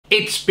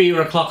It's beer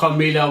o'clock on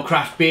Real Ale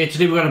Craft Beer.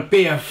 Today we've got a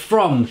beer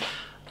from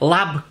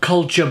Lab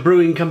Culture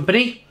Brewing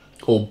Company,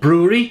 or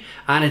brewery,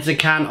 and it's a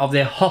can of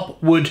their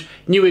Hopwood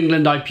New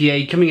England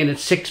IPA coming in at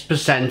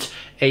 6%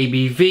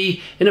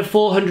 ABV in a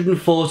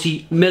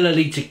 440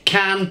 milliliter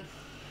can.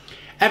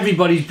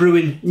 Everybody's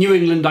brewing New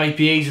England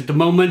IPAs at the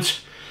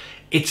moment.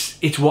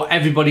 It's what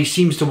everybody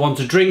seems to want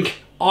to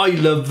drink. I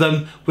love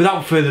them.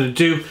 Without further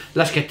ado,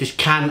 let's get this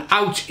can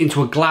out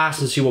into a glass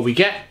and see what we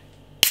get.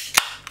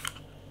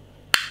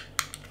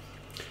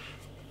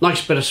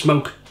 Nice bit of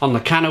smoke on the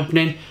can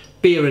opening.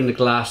 Beer in the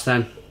glass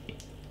then.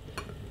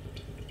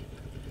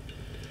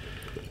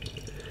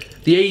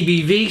 The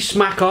ABV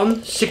smack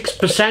on,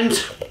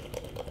 6%.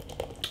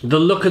 The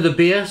look of the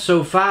beer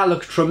so far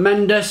looks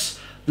tremendous.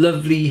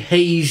 Lovely,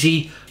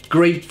 hazy,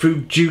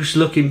 grapefruit juice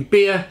looking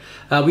beer.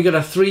 We got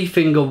a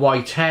 3-finger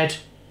white head.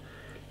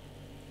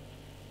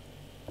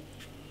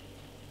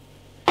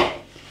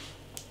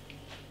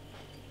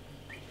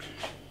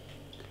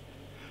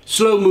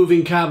 Slow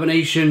moving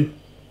carbonation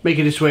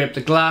making its way up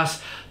the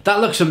glass. That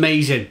looks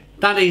amazing.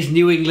 That is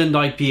New England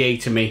IPA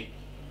to me.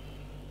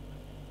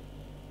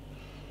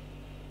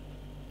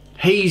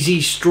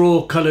 Hazy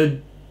straw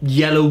coloured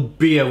yellow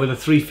beer with a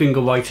 3-finger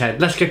white head.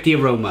 Let's get the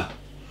aroma.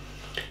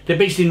 They're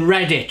based in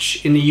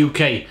Redditch in the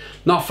UK,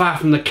 not far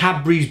from the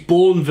Cadbury's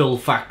Bourneville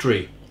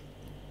factory.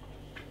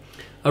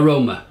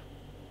 Aroma.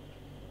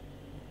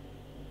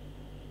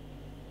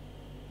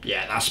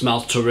 Yeah, that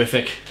smells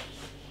terrific.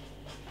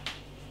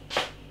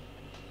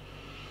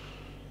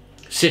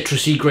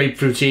 Citrusy,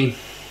 grapefruity,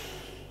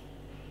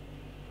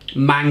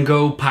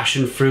 mango,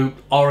 passion fruit,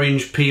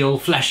 orange peel,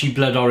 fleshy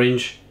blood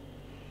orange.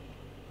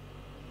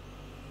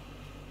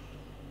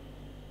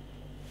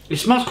 It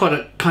smells quite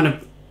a kind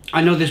of,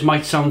 I know this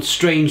might sound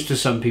strange to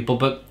some people,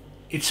 but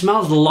it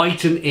smells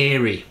light and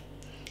airy.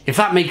 If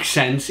that makes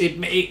sense,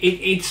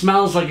 it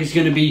smells like it's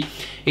going to be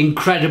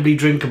incredibly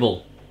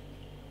drinkable.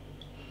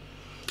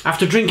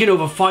 After drinking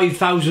over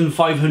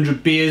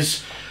 5,500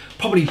 beers,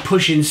 probably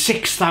pushing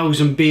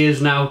 6,000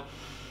 beers now,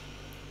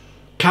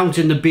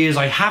 counting the beers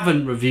I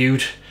haven't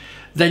reviewed,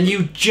 then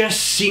you just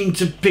seem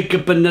to pick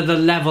up another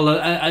level,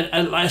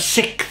 a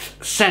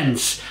sixth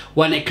sense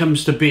when it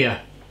comes to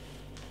beer.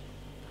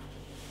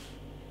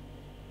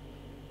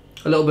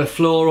 A little bit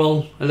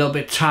floral, a little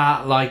bit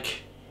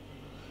tart-like.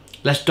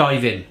 Let's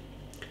dive in.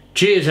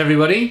 Cheers,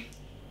 everybody.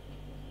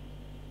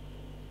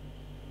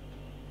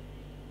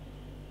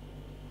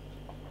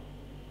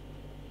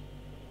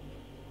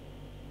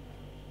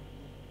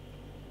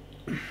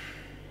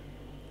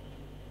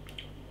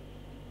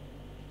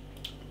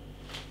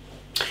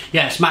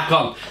 Yeah, smack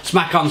on,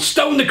 smack on.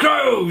 Stone the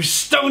Crows,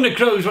 Stone the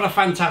Crows, what a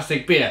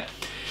fantastic beer.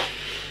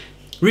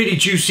 Really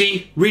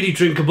juicy, really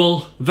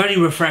drinkable, very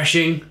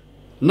refreshing.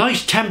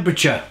 Nice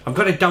temperature. I've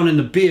got it down in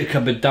the beer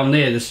cupboard down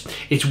there.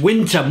 It's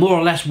winter, more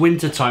or less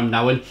winter time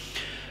now, and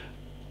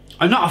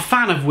I'm not a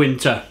fan of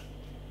winter,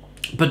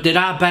 but there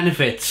are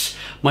benefits.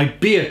 My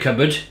beer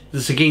cupboard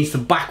that's against the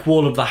back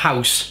wall of the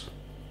house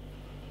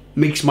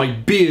makes my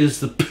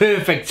beers the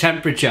perfect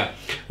temperature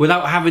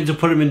without having to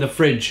put them in the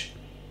fridge.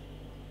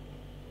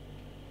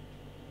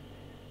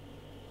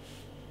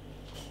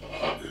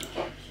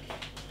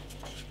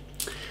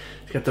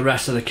 Get the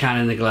rest of the can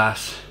in the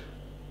glass.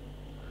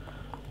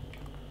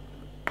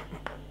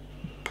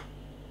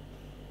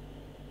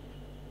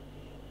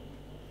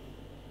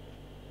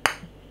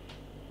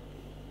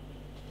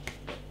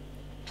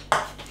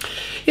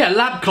 Yeah,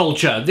 Lab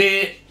Culture,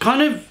 they're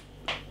kind of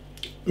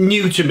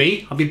new to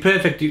me. I'll be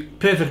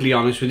perfectly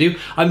honest with you.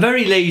 I'm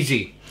very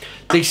lazy.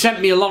 They sent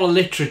me a lot of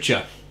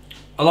literature,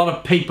 a lot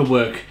of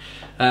paperwork,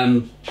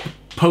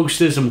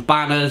 posters and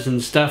banners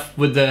and stuff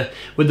with the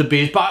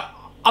beers, but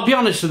I'll be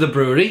honest with the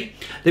brewery,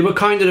 they were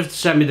kind enough to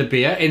send me the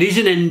beer. It is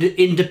an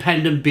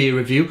independent beer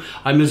review.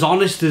 I'm as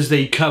honest as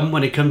they come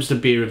when it comes to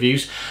beer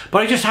reviews,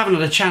 but I just haven't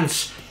had a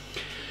chance.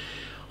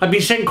 I've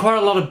been sent quite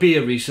a lot of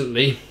beer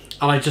recently,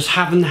 and I just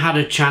haven't had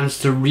a chance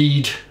to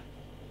read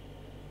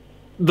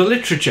the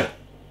literature.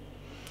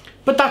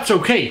 But that's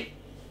okay.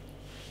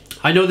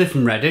 I know they're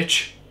from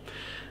Redditch.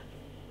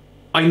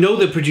 I know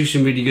they're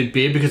producing really good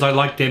beer because I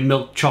like their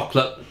milk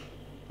chocolate,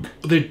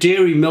 their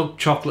dairy milk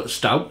chocolate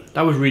stout.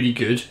 That was really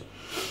good.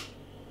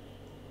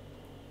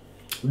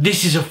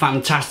 This is a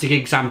fantastic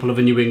example of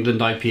a New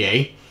England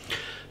IPA.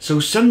 So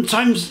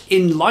sometimes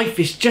in life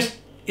it's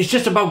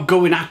just about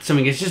going at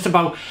something. It's just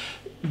about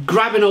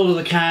grabbing hold of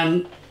the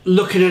can,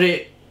 looking at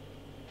it,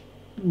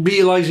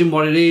 realising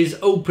what it is,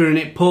 opening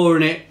it,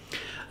 pouring it,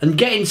 and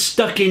getting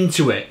stuck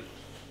into it.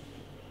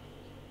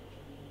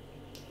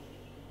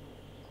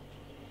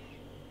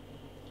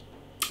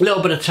 A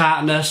little bit of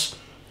tartness,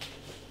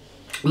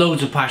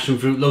 loads of passion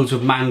fruit, loads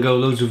of mango,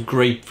 loads of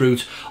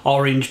grapefruit,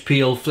 orange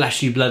peel,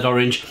 fleshy blood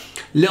orange.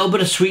 Little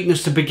bit of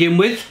sweetness to begin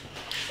with,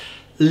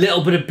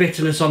 little bit of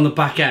bitterness on the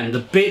back end.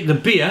 The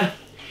beer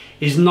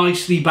is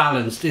nicely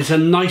balanced. It's a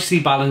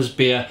nicely balanced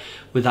beer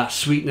with that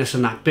sweetness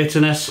and that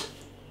bitterness.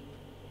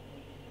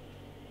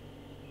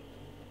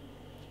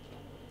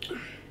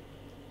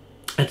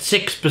 At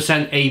 6%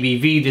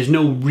 ABV, there's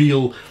no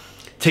real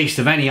taste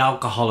of any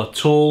alcohol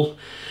at all.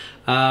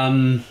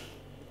 And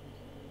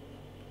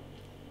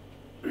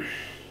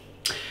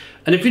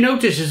if you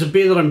notice, it's a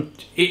beer that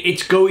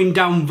it's going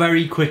down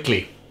very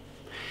quickly.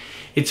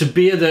 It's a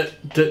beer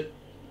that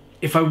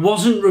if I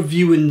wasn't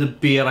reviewing the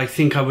beer, I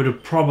think I would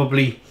have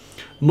probably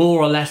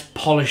more or less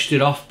polished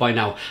it off by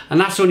now. And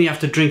that's only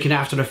after drinking it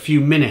after a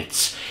few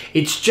minutes.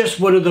 It's just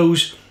one of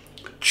those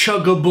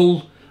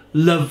chuggable,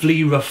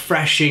 lovely,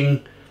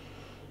 refreshing,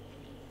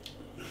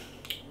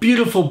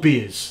 beautiful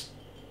beers.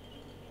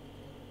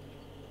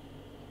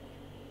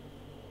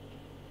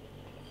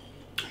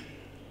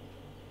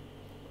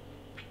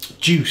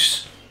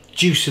 Juice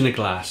in a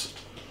glass.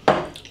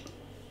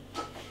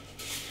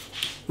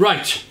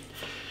 Right.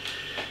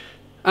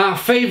 Our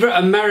favourite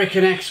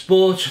American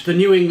export, the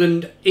New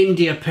England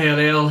India Pale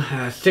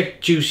Ale,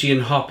 thick, juicy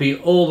and hoppy,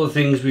 all the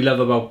things we love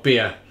about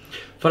beer.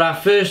 For our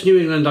first New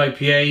England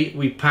IPA,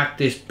 we packed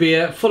this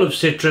beer full of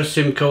citrus,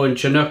 Simcoe and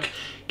Chinook,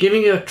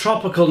 giving it a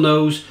tropical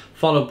nose,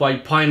 followed by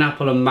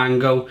pineapple and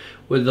mango,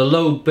 with the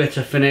low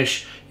bitter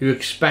finish you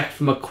expect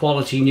from a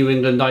quality New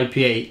England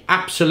IPA.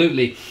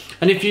 Absolutely.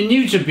 And if you're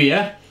new to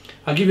beer,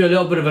 I'll give you a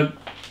little bit of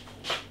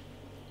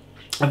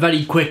a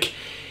very quick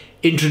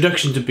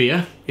introduction to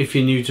beer, if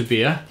you're new to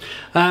beer.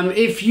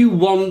 If you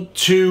want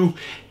to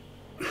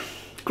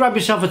grab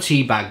yourself a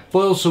tea bag,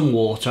 boil some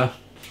water,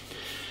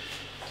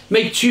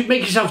 make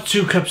yourself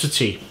 2 cups of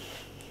tea.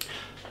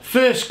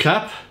 First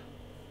cup,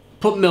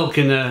 put milk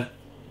in the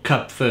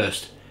cup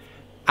first,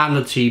 and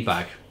the tea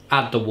bag,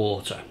 add the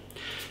water.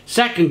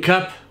 Second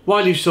cup,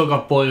 while you've still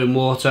got boiling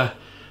water,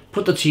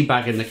 put the tea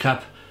bag in the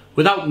cup,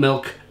 without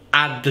milk,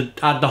 add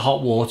the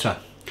hot water.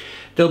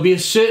 There'll be a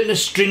certain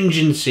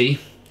astringency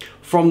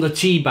from the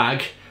tea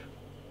bag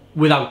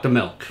without the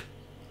milk.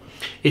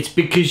 It's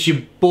because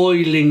you're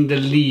boiling the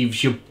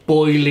leaves, you're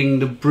boiling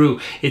the brew.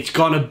 It's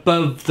gone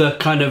above the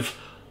kind of,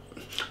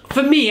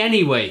 for me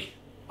anyway,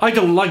 I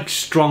don't like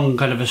strong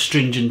kind of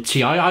astringent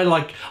tea.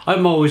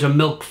 I'm always a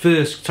milk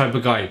first type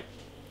of guy.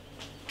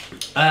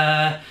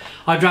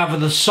 I'd rather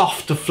the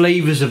softer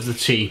flavours of the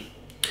tea.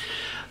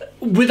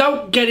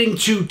 Without getting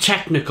too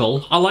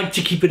technical, I like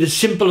to keep it as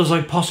simple as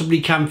I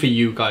possibly can for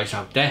you guys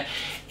out there.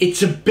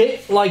 It's a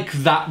bit like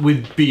that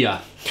with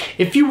beer.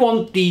 If you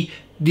want the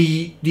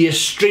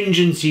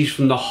astringencies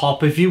from the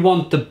hop, if you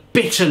want the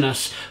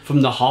bitterness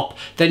from the hop,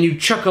 then you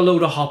chuck a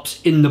load of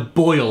hops in the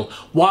boil.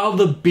 While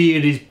the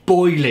beer is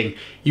boiling,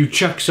 you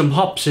chuck some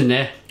hops in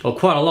there, or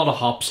quite a lot of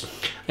hops,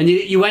 and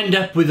you end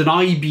up with an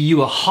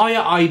IBU, a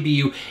higher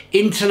IBU,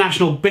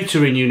 international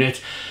bittering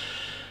unit.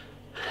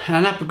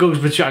 And that goes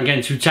between, I'm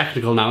getting too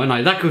technical now,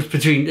 and that goes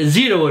between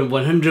 0 and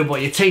 100,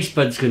 what your taste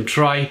buds can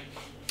try.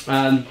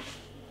 I'm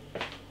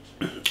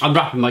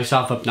wrapping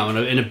myself up now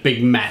in a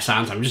big mess,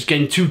 aren't I? I'm just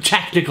getting too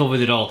technical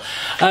with it all.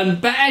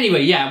 But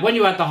anyway, yeah, when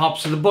you add the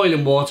hops to the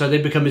boiling water, they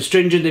become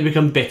astringent, they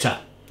become bitter.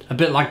 A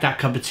bit like that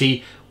cup of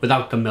tea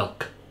without the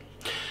milk.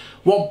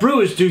 What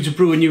brewers do to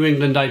brew a New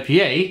England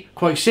IPA,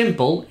 quite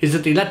simple, is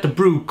that they let the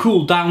brew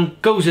cool down,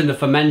 goes in the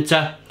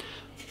fermenter,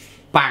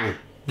 bang.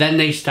 Then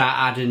they start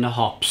adding the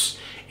hops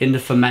in the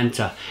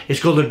fermenter. It's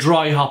called a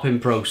dry hopping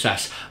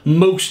process.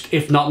 Most,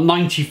 if not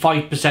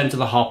 95% of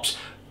the hops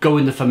go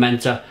in the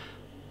fermenter,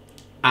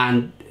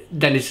 and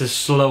then it's a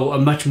slow, a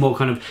much more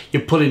kind of,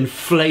 you're pulling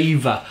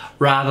flavour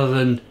rather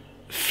than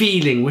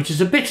feeling, which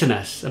is a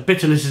bitterness. A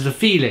bitterness is a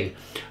feeling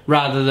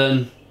rather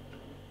than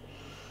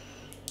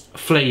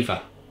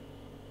flavour.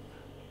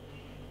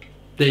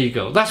 There you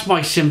go. That's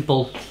my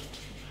simple,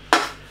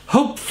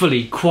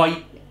 hopefully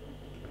quite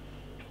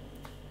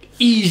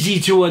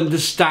easy to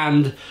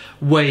understand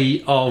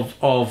way of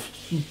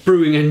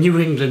brewing a New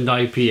England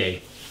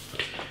IPA.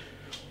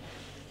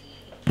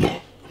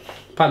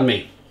 Pardon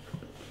me.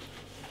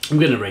 I'm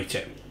going to rate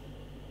it.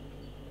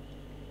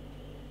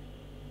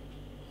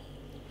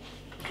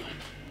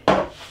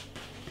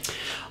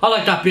 I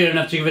like that beer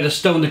enough to give it a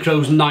Stone the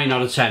Crows 9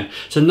 out of 10.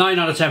 So 9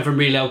 out of 10 from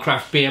Real Ale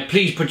Craft Beer.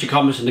 Please put your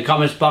comments in the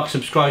comments box,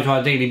 subscribe to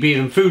our daily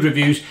beer and food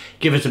reviews,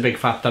 give us a big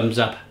fat thumbs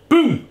up.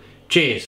 Boom! Cheers!